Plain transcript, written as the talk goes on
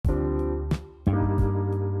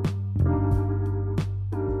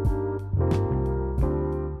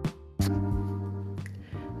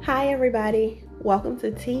Hi everybody, welcome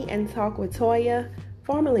to Tea and Talk with Toya,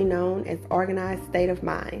 formerly known as Organized State of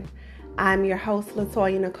Mind. I'm your host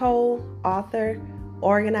LaToya Nicole, author,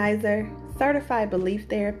 organizer, certified belief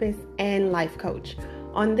therapist, and life coach.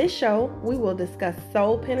 On this show, we will discuss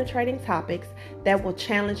soul-penetrating topics that will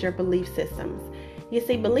challenge your belief systems. You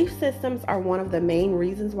see, belief systems are one of the main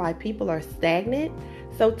reasons why people are stagnant,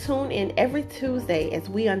 so tune in every Tuesday as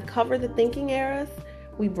we uncover the thinking errors.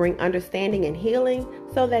 We bring understanding and healing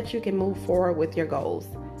so that you can move forward with your goals.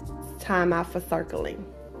 It's time out for circling.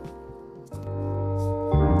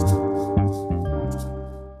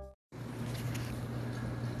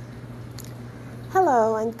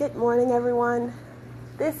 Hello and good morning, everyone.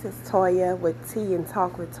 This is Toya with Tea and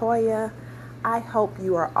Talk with Toya. I hope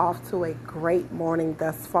you are off to a great morning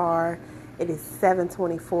thus far. It is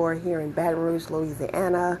 7:24 here in Baton Rouge,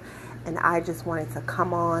 Louisiana, and I just wanted to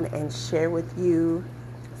come on and share with you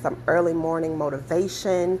some early morning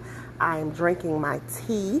motivation. I am drinking my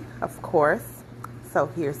tea, of course, so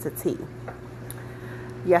here's the tea.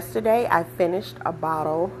 Yesterday, I finished a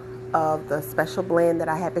bottle of the special blend that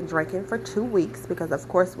I had been drinking for 2 weeks because, of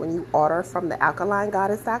course, when you order from the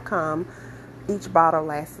alkalinegoddess.com, each bottle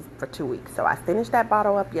lasts for 2 weeks. So I finished that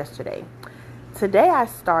bottle up yesterday. Today, I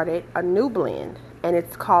started a new blend, and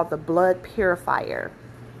it's called the Blood Purifier.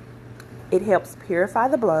 It helps purify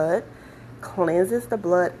the blood, cleanses the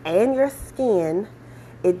blood and your skin.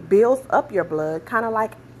 It builds up your blood, kind of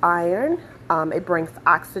like iron. It brings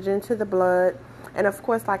oxygen to the blood. And of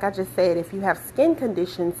course, like I just said, if you have skin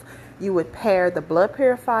conditions, you would pair the blood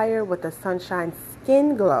purifier with the Sunshine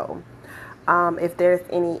Skin Glow. If there's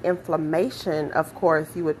any inflammation, of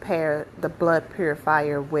course, you would pair the blood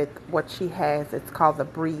purifier with what she has. It's called the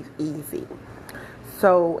Breathe Easy.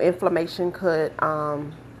 So inflammation could,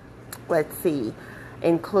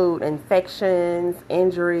 include infections,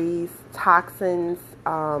 injuries, toxins,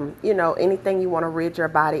 anything you want to rid your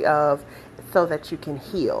body of so that you can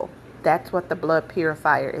heal. That's what the blood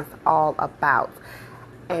purifier is all about.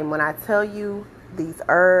 And when I tell you these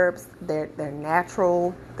herbs, they're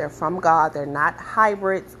natural, they're from God, they're not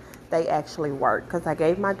hybrids, they actually work. Because I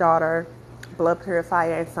gave my daughter blood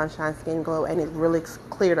purifier and Sunshine Skin Glow, and it really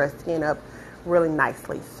cleared her skin up really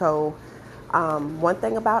nicely. So one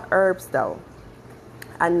thing about herbs though,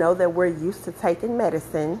 I know that we're used to taking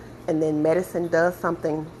medicine, and then medicine does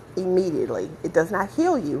something immediately. It does not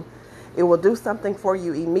heal you. It will do something for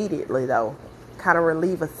you immediately, though, kind of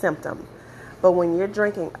relieve a symptom. But when you're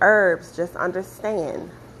drinking herbs, just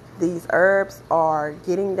understand these herbs are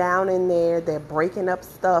getting down in there. They're breaking up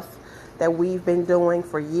stuff that we've been doing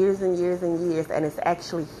for years and years and years, and it's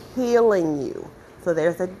actually healing you. So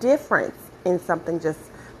there's a difference in something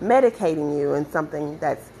just medicating you and something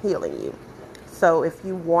that's healing you. So if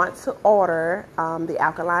you want to order, the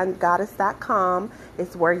alkalinegoddess.com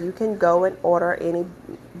is where you can go and order any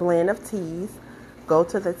blend of teas. Go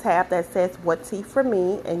to the tab that says what tea for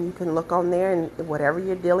me, and you can look on there, and whatever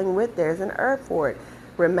you're dealing with, there's an herb for it.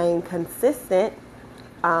 Remain consistent.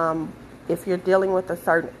 If you're dealing with a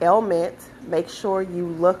certain ailment, make sure you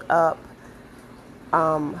look up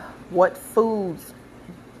what foods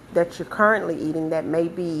that you're currently eating that may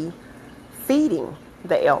be feeding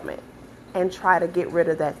the ailment, and try to get rid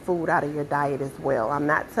of that food out of your diet as well. I'm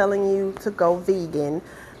not telling you to go vegan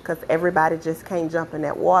because everybody just can't jump in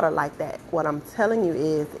that water like that. What I'm telling you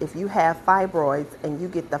is if you have fibroids and you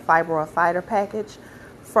get the Fibroid Fighter package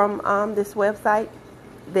from this website,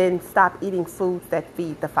 then stop eating foods that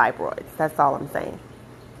feed the fibroids. That's all I'm saying.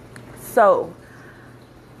 So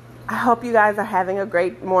I hope you guys are having a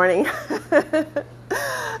great morning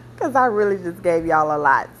because I really just gave y'all a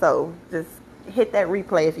lot. So just hit that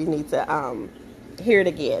replay if you need to hear it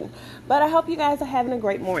again. But I hope you guys are having a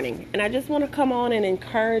great morning. And I just want to come on and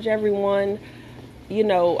encourage everyone.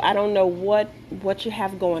 I don't know what you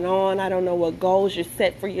have going on. I don't know what goals you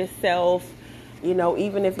set for yourself.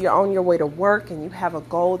 Even if you're on your way to work and you have a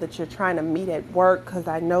goal that you're trying to meet at work, because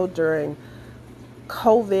I know during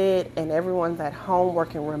COVID and everyone's at home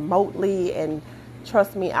working remotely, and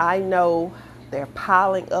trust me, I know they're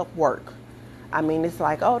piling up work. I mean, it's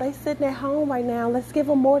like, oh, they sitting at home right now. Let's give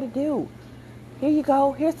them more to do. Here you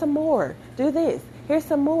go. Here's some more. Do this. Here's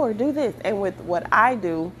some more. Do this. And with what I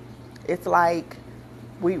do, it's like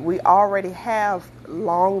we already have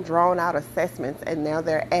long drawn out assessments, and now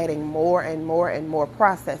they're adding more and more and more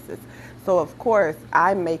processes. So, of course,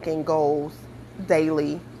 I'm making goals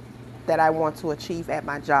daily that I want to achieve at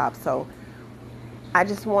my job. So I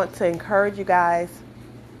just want to encourage you guys,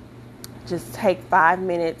 just take 5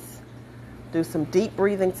 minutes. Do some deep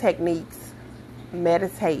breathing techniques.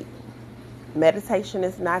 Meditate. Meditation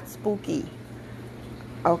is not spooky.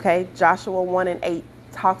 Okay? Joshua 1:8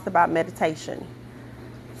 talks about meditation.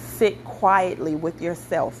 Sit quietly with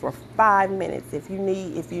yourself for 5 minutes. If you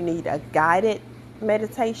need a guided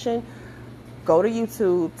meditation, go to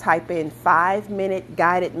YouTube, type in 5-minute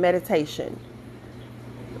guided meditation.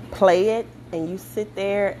 Play it, and you sit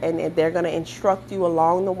there, and they're going to instruct you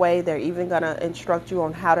along the way. They're even going to instruct you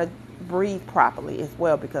on how to breathe properly as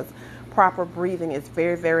well, because proper breathing is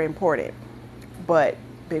very, very important. But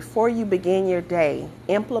before you begin your day,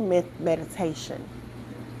 implement meditation.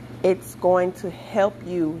 It's going to help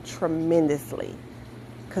you tremendously,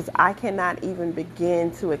 because I cannot even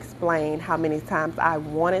begin to explain how many times I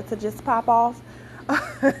wanted to just pop off.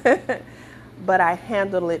 But I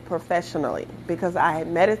handle it professionally because I had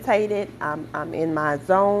meditated. I'm in my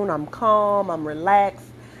zone. I'm calm. I'm relaxed.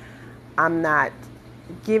 I'm not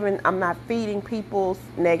feeding people's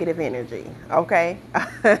negative energy. Okay.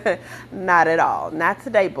 Not at all. Not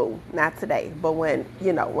today, boo. Not today. But when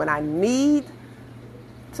I need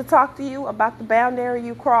to talk to you about the boundary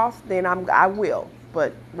you crossed, then I will.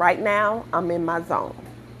 But right now I'm in my zone.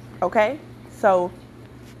 Okay. So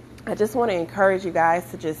I just want to encourage you guys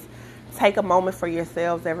to just take a moment for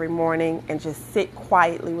yourselves every morning and just sit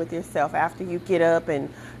quietly with yourself after you get up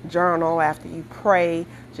and journal, after you pray.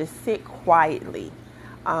 Just sit quietly.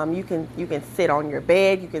 You can sit on your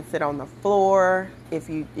bed. You can sit on the floor. If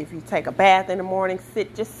you take a bath in the morning,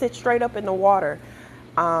 just sit straight up in the water,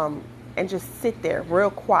 and just sit there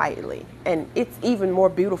real quietly. And it's even more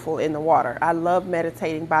beautiful in the water. I love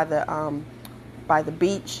meditating by the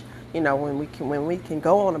beach. When we can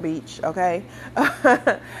go on the beach, okay?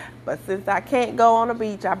 But since I can't go on the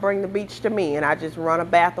beach, I bring the beach to me, and I just run a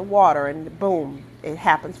bath of water, and boom, it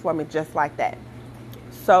happens for me just like that.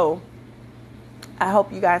 So I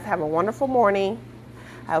hope you guys have a wonderful morning.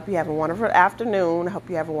 I hope you have a wonderful afternoon. I hope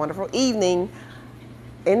you have a wonderful evening.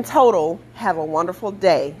 In total, have a wonderful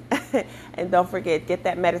day. And don't forget, get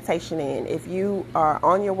that meditation in. If you are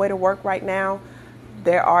on your way to work right now,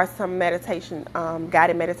 there are some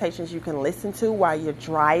guided meditations you can listen to while you're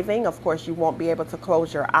driving. Of course, you won't be able to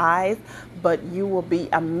close your eyes, but you will be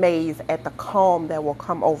amazed at the calm that will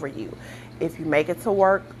come over you. If you make it to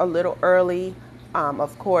work a little early,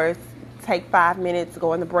 of course, take 5 minutes,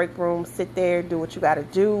 go in the break room, sit there, do what you got to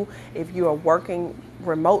do. If you are working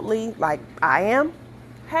remotely like I am,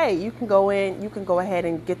 hey, you can go ahead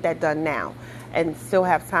and get that done now and still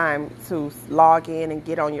have time to log in and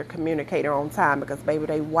get on your communicator on time, because baby,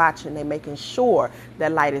 they watching, they making sure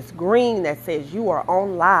that light is green that says you are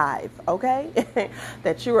on live, okay?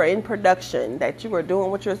 That you are in production, that you are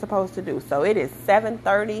doing what you're supposed to do. So it is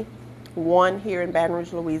 7:31 here in Baton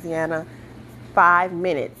Rouge, Louisiana. 5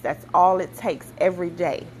 minutes, that's all it takes every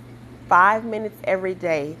day. 5 minutes every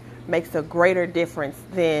day makes a greater difference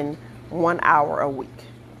than 1 hour a week.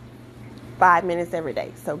 5 minutes every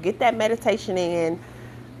day. So get that meditation in,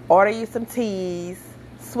 order you some teas,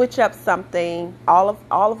 switch up something. All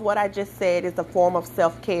of what I just said is a form of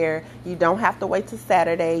self-care. You don't have to wait till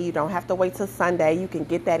Saturday. You don't have to wait till Sunday. You can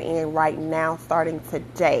get that in right now, starting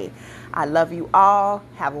today. I love you all.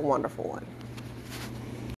 Have a wonderful one.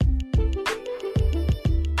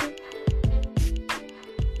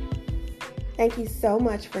 Thank you so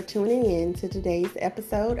much for tuning in to today's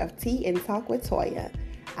episode of Tea and Talk with Toya.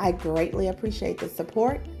 I greatly appreciate the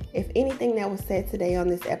support. If anything that was said today on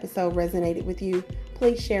this episode resonated with you,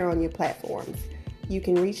 please share on your platforms. You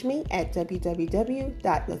can reach me at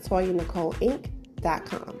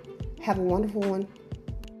www.latoyanicoleinc.com. Have a wonderful one.